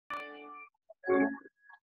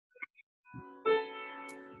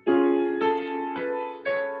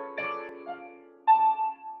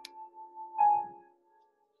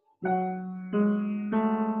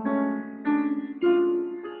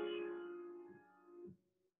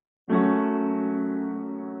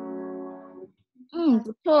很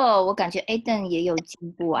不错，我感觉 Aiden 也有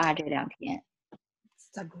进步啊，这2天。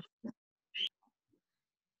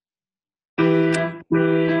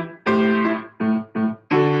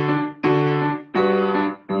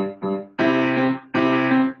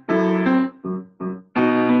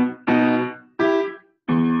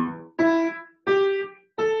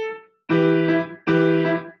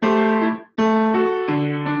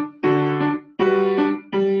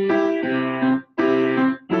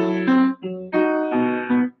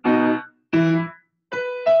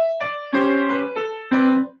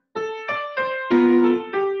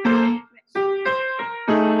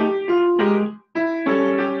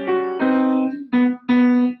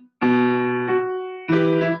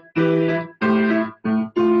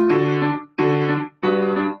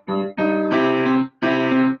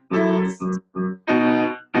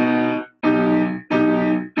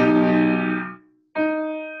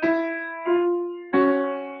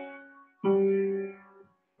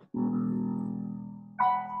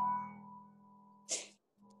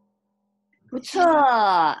不错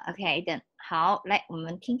 ，OK， Aiden， 好，来，我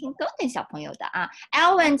们听听 Golden 小朋友的啊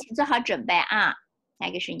 ，Alvin， 请做好准备啊，下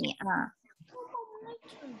一个是你啊。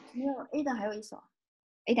没有 Aiden 还有一首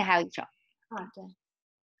 ，Aiden 还有一首啊，对，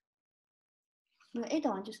那个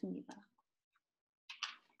Aiden 完就是你的。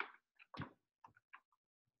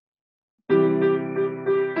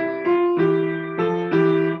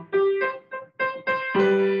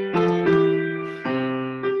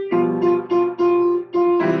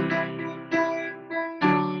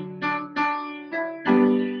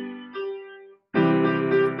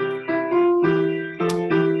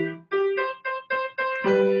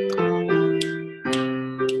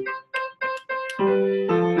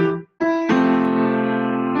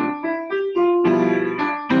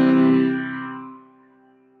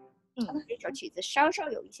这首曲子稍稍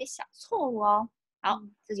有一些小错误哦，好，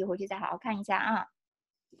自己回去再好好看一下啊。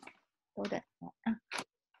Golden，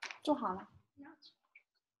 做好了。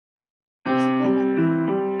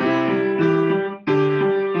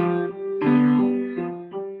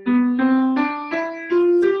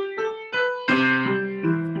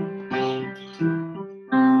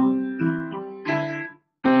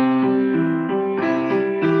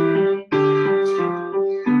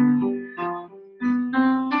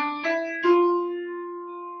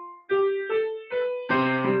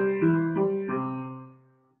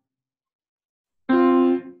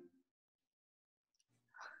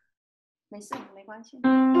没事，没关系。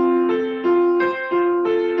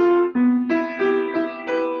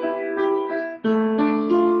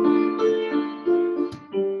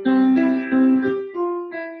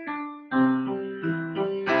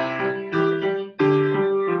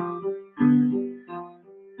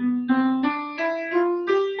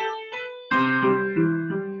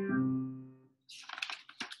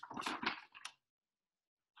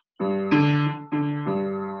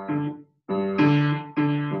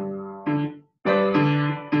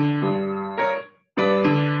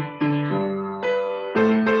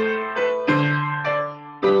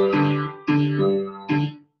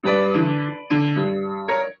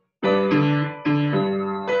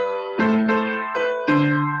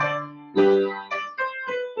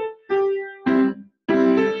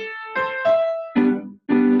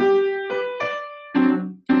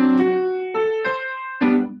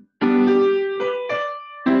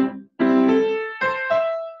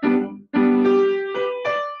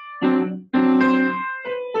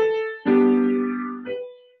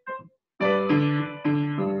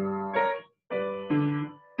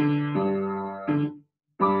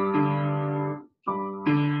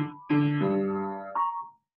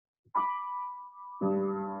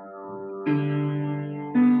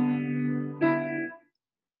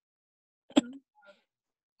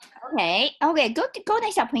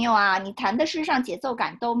OK，Golden 小朋友啊，你弹的事实上节奏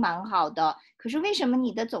感都蛮好的，可是为什么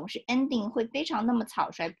你的总是 ending 会非常那么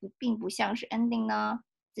草率，并不像是 ending 呢？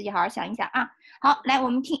自己好好想一想啊。好，来，我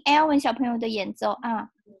们听 Alvin 小朋友的演奏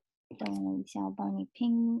啊。等我一下，我帮你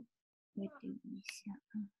拼一下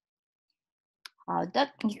啊。好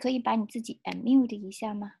的，你可以把你自己 unmute 一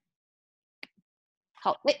下吗？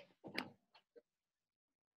好嘞，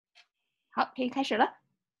好，可以开始了。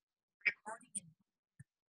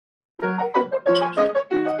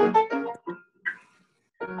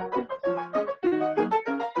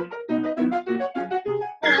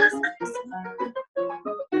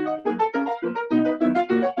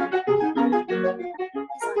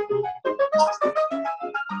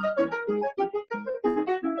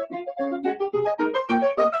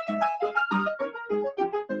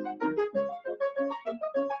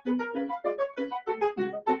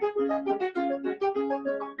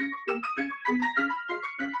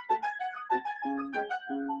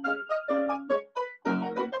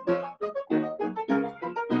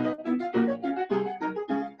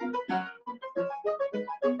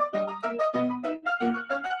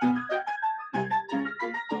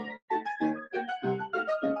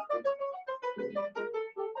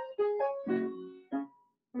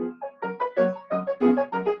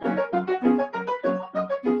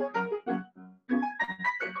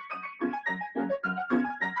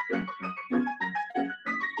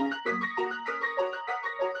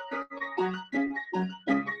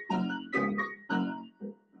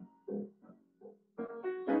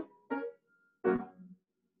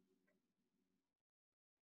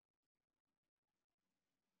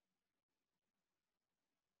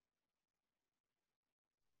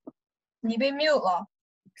你被 mute 了。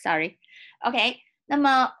Sorry，OK，那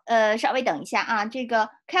么稍微等一下啊，这个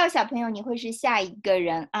Kyle 小朋友你会是下一个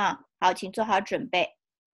人啊，好，请做好准备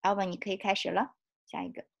 ，Alvin 你可以开始了，下一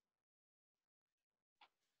个。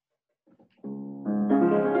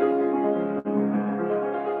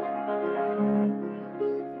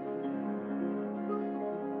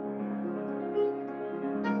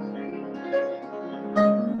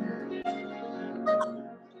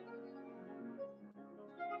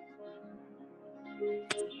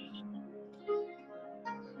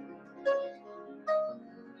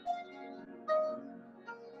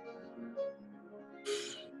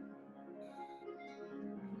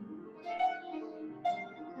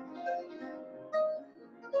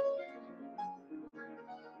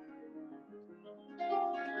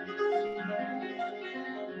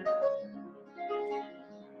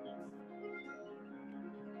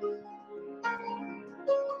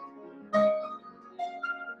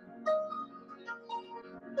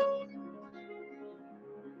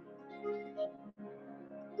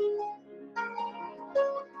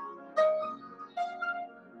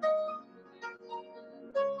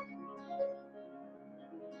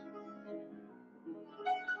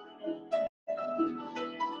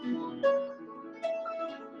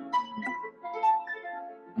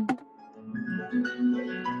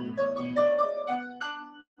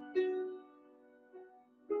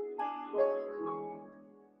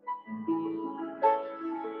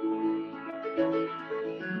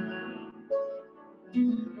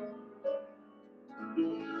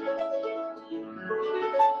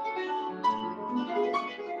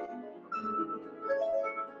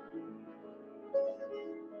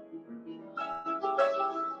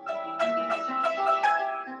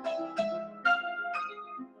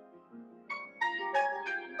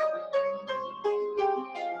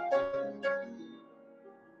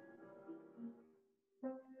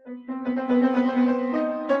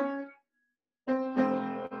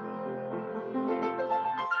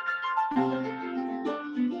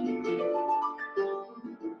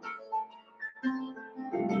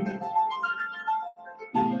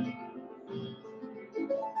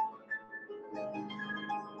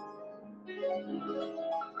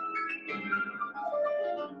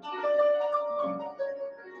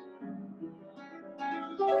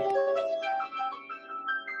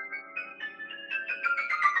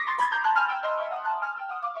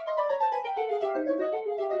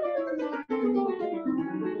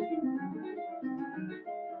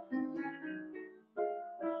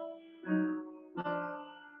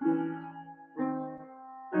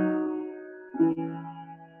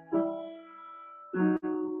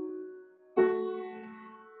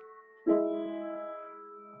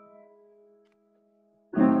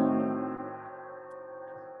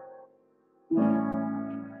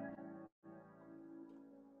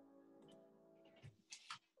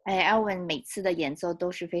哎 ，Alvin 每次的演奏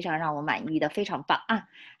都是非常让我满意的，非常棒啊！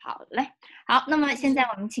好嘞，好，那么现在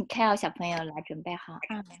我们请 Kyle 小朋友来准备好啊。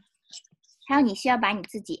Kyle，你需要把你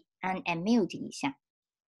自己unmute 一下。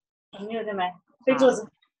mute 没？被桌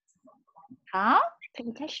子。好，可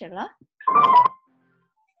以开始了。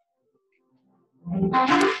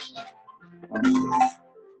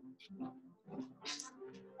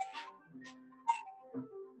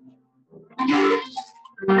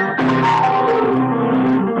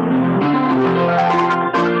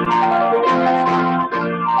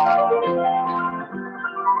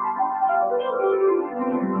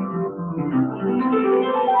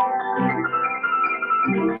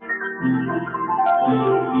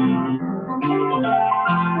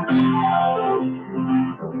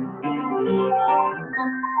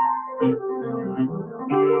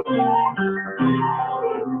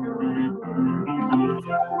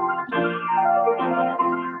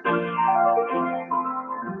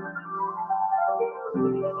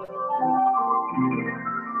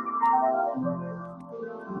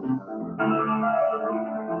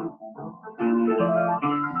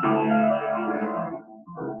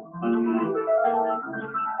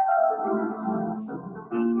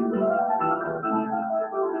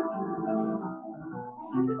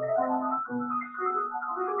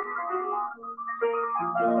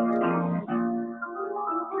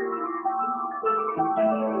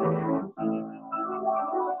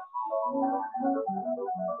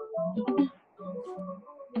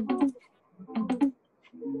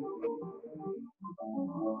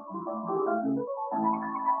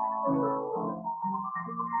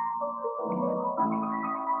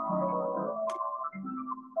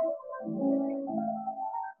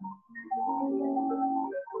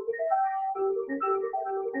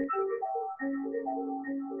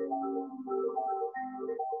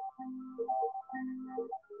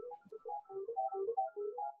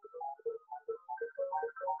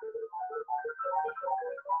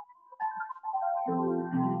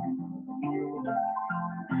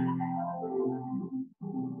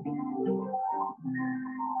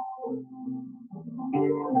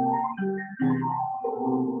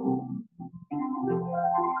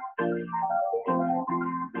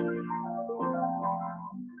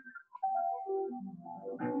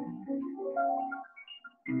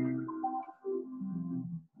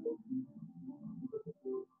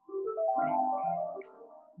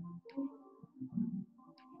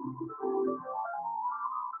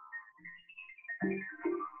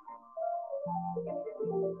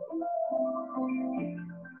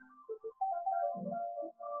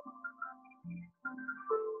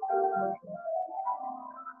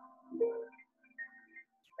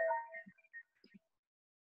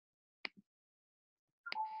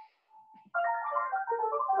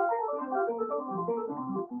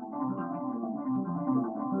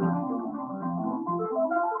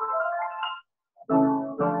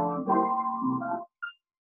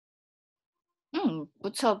不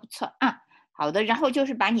错不错啊，好的，然后就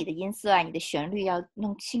是把你的音色啊，你的旋律要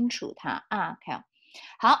弄清楚它啊，OK，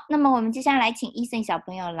好，那么我们接下来请Ethan小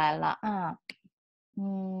朋友来了啊，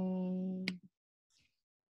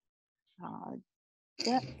好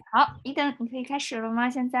的，好，Ethan你可以开始了吗？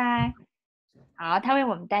现在，好，他为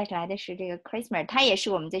我们带来的是这个 Christmas， 他也是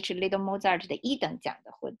我们这次 Little Mozart 的1等奖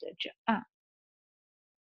的获得者啊。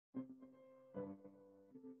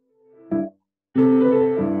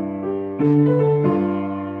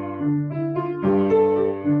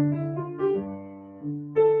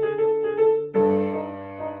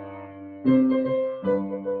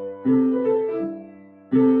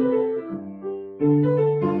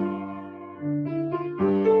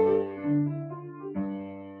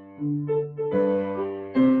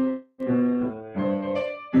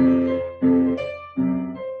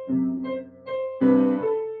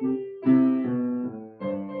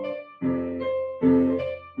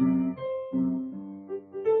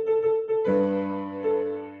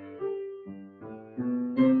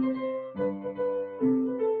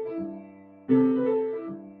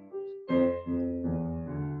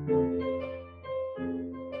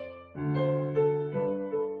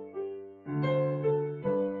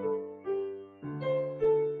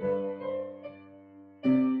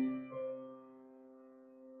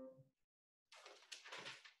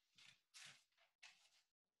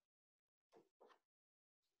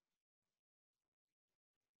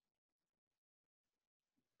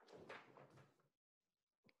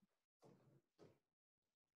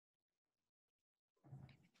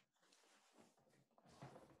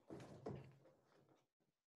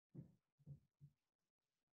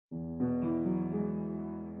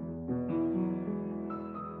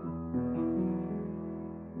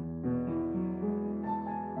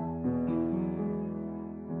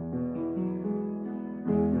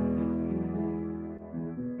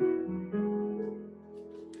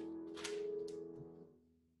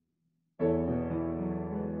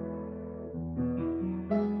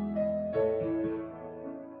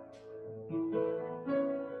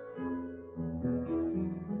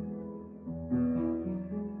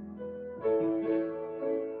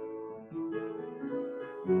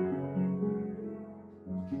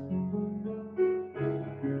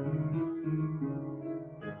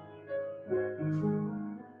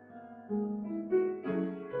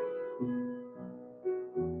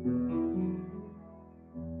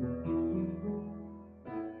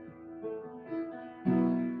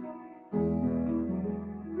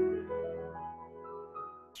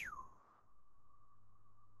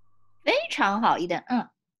非常好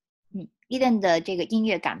，Eden，Eden 的这个音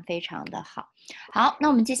乐感非常的好。好，那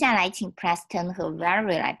我们接下来请 Preston 和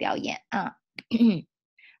Valerie 来表演啊。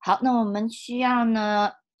好，那我们需要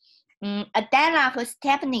呢，Adela 和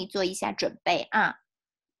Stephanie 做一下准备啊。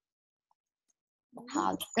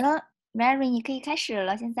好的，Valerie 你可以开始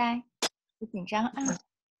了，现在不紧张啊。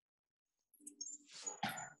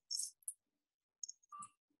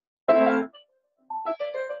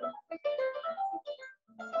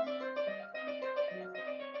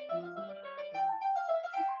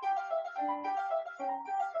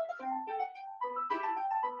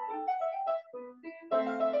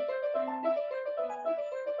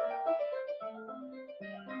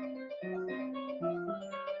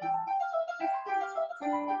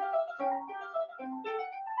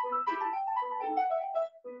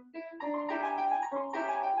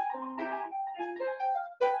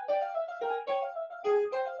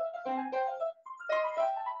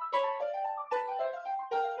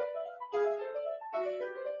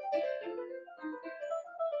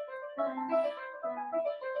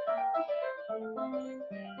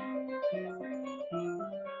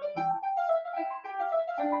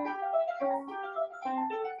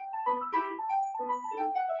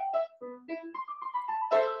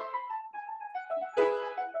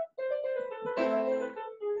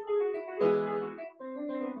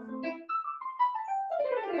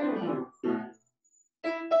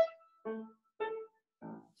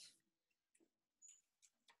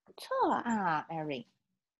不错啊，Valerie，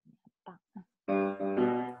棒。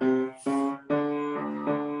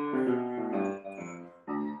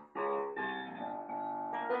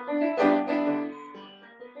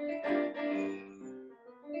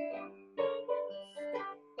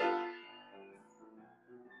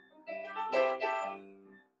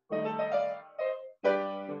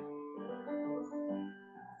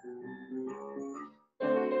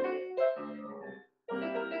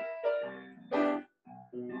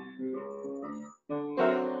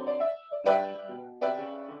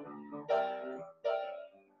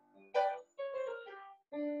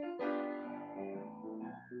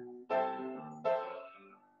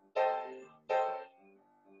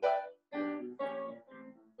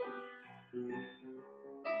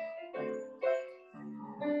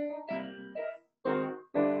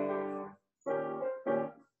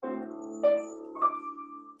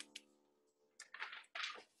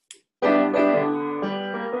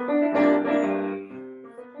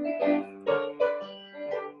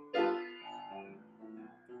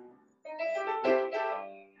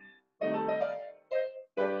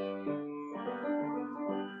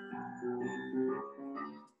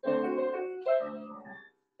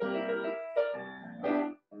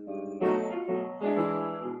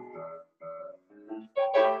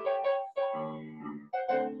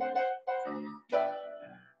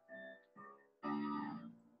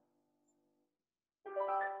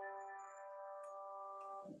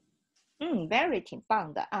，very 挺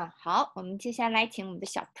棒的啊。好，我们接下来请我们的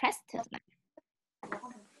小 Preston 来。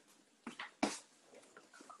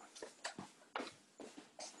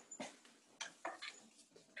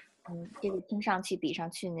这个听上去比上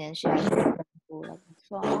去年是要多了，不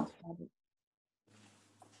错哦。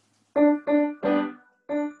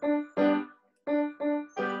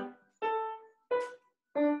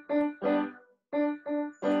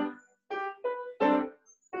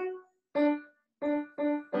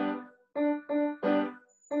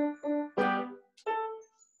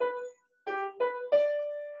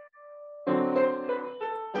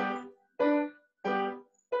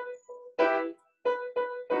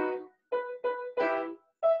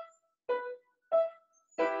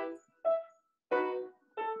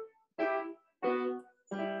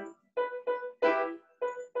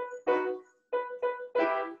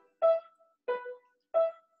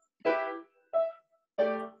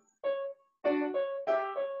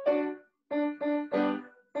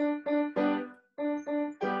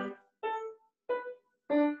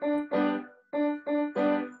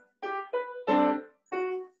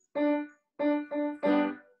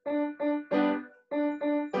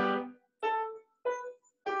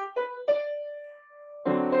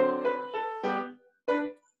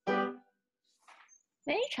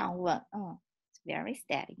非常稳，it's very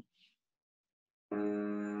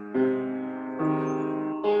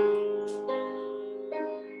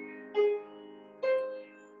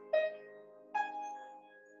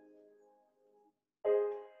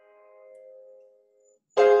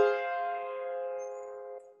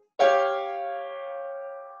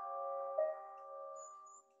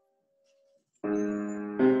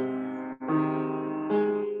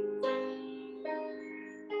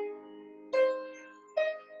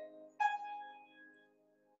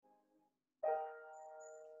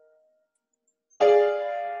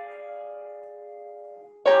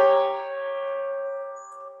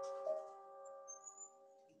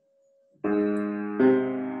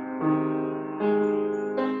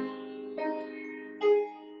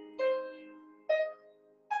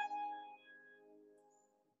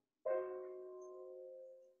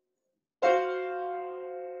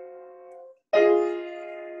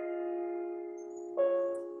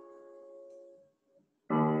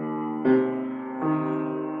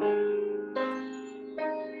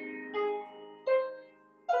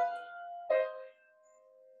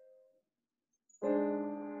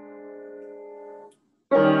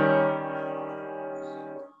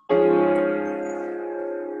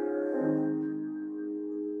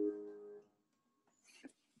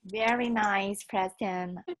nice,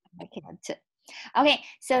 Preston. I can't. Okay,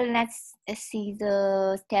 so let's see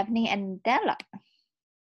the Stephanie and Della.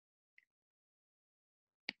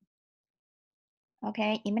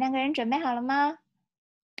 OK，你们两个人准备好了吗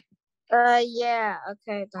Yeah.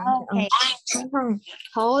 Okay.？OK，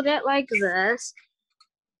 Hold it like this,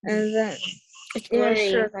 and then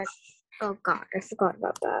make sure that. Oh God, I forgot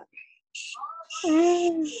about that.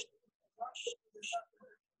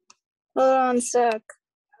 Hold on a sec.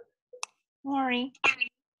 don't worry.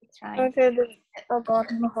 It's fine. Okay. Oh God,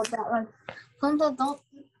 I'm gonna hold that one. Don't.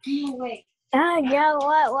 Wait. Yeah.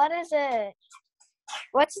 What? What is it?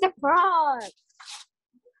 What's the prompt?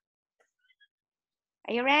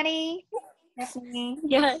 Are you ready? Stephanie?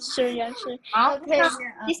 Yeah. Sure. Yeah. Sure. 好， Okay.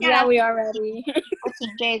 接下来 Yeah, we are ready. 我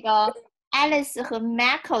请这个 Alice 和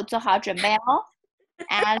Michael 做好准备哦。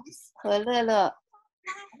Alice 和乐乐。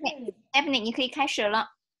OK，Stephanie，你可以开始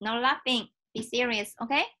了。No laughing. Be serious.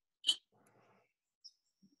 OK？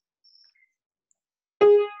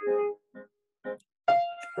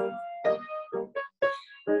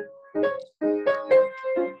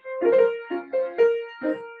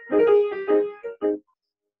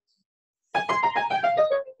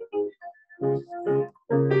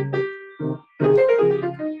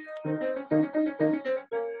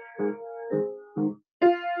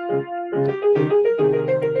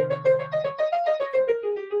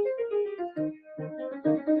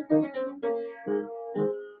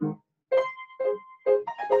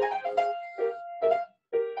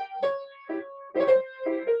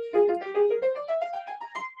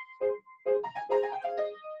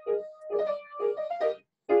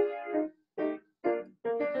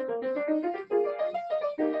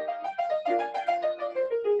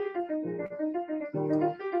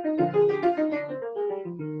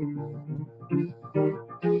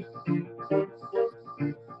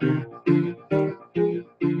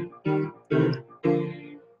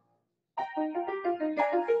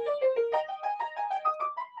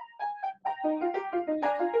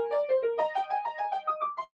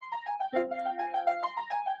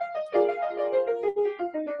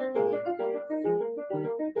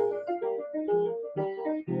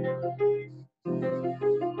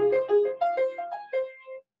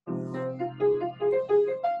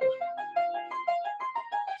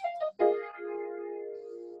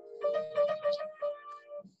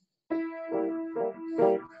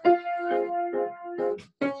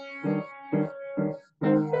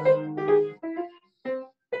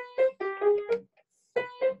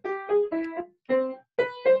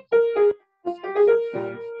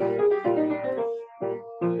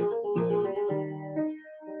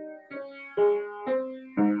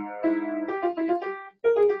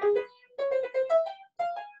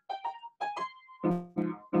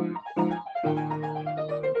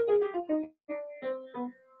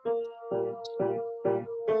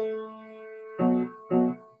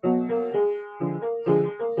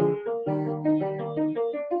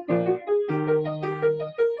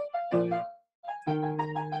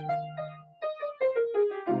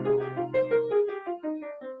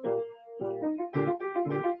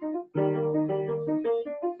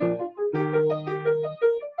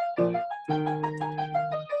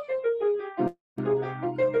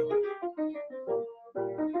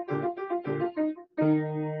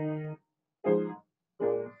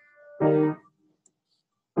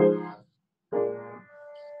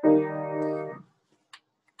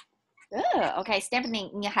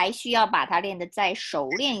 OK，Stephanie，你还需要把它练得再熟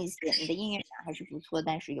练一些。你的音乐感还是不错，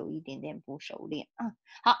但是有一点点不熟练啊。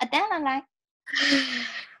好 ，Adela 来。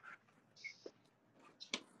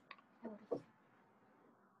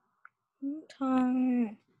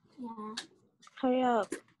Time. Yeah. Hurry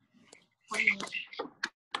up.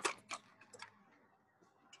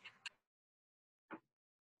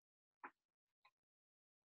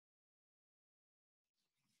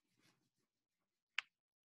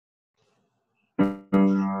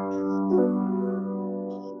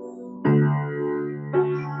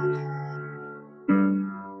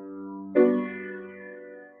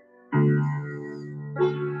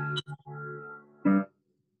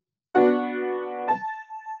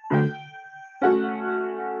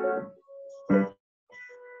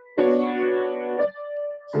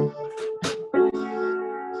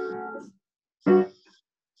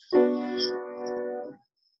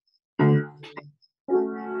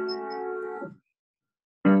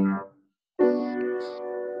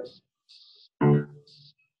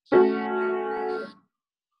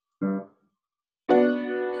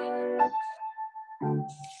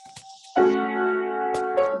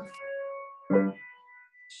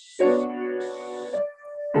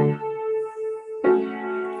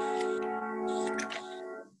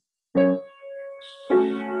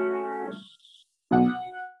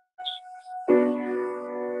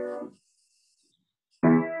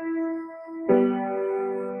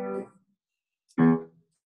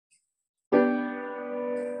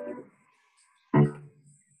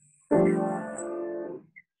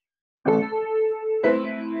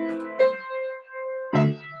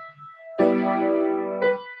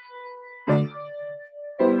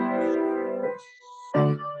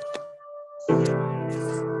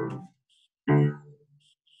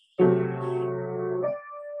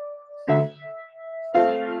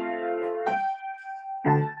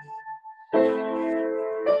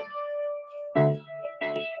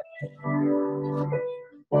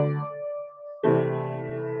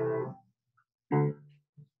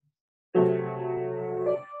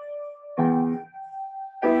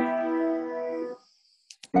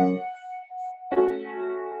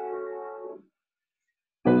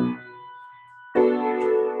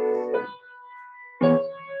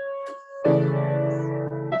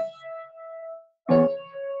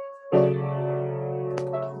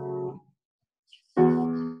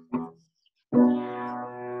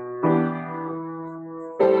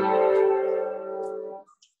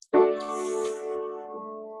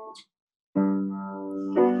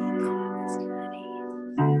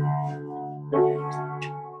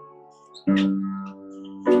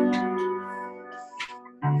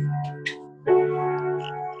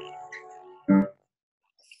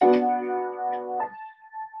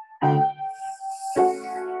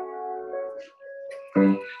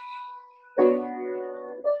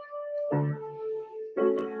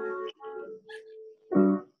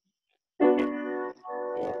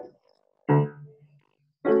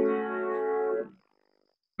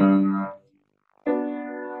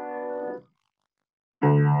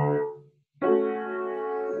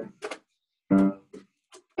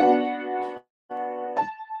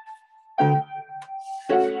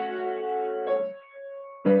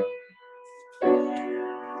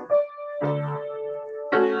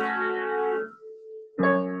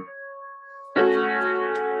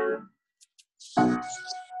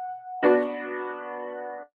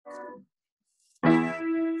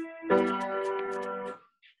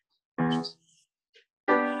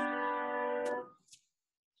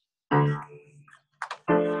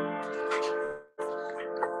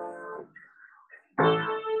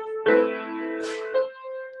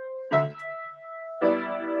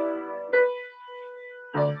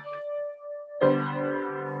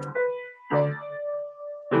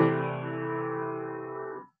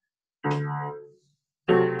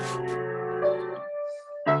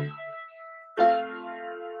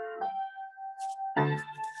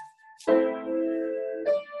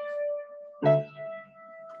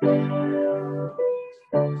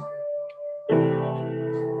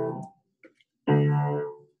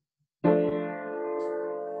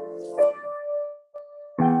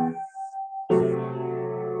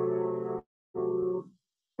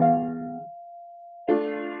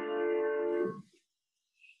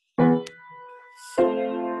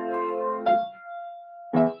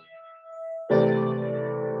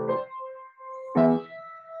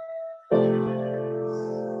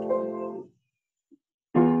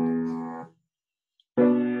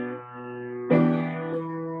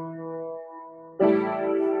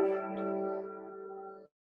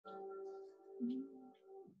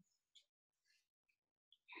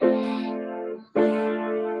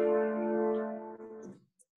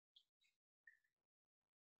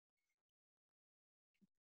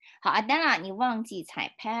 好，阿丹娜，你忘记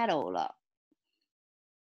踩 pedal 了。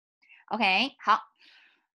OK， 好，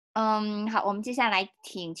好，我们接下来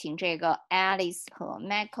请这个 Alice 和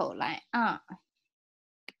Michael 来啊。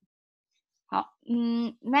好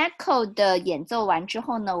，Michael 的演奏完之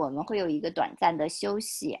后呢，我们会有一个短暂的休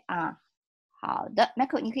息啊。好的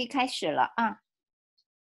 ，Michael， 你可以开始了啊。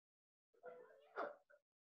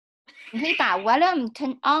你可以把 volume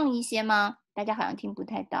turn on 一些吗？大家好像听不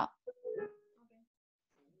太到。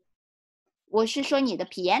我是说你的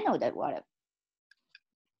piano 的 volume。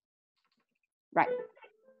Right。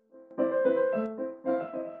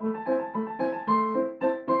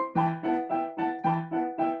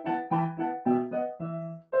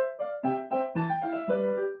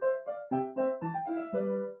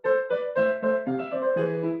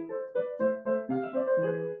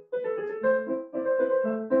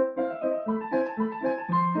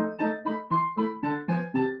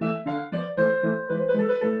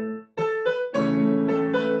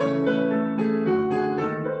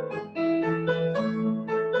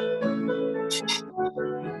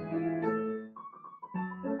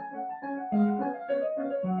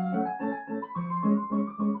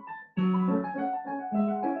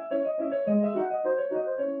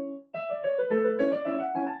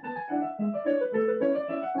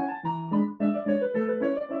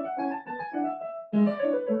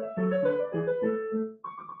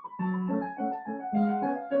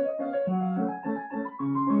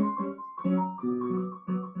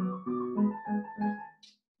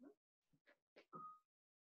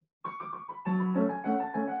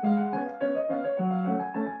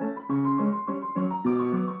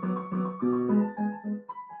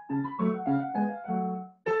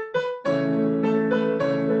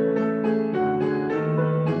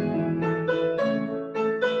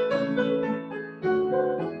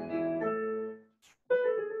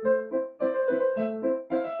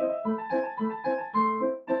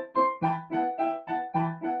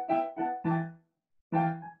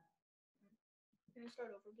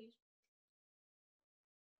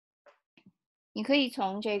你可以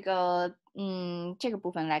从这个这个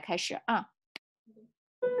部分来开始啊。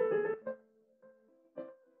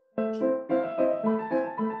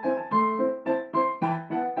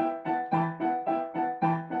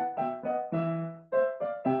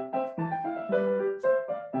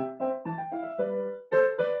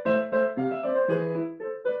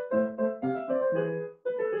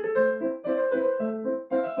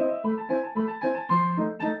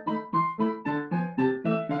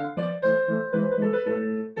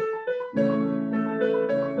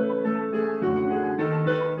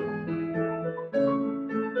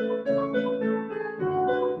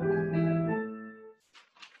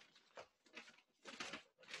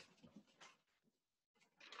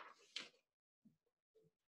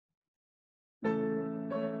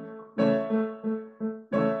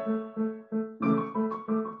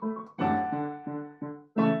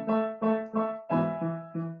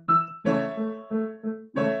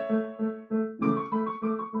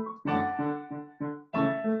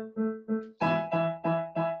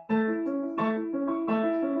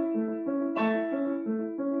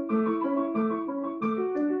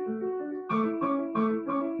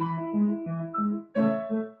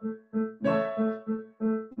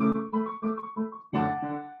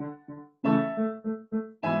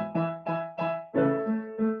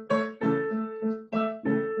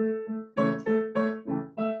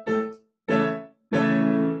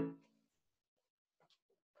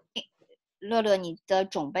乐乐，你的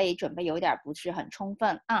准备有点不是很充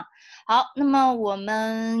分啊。好，那么我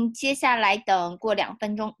们接下来等过2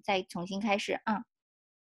分钟再重新开始啊。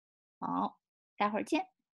好，待会儿见。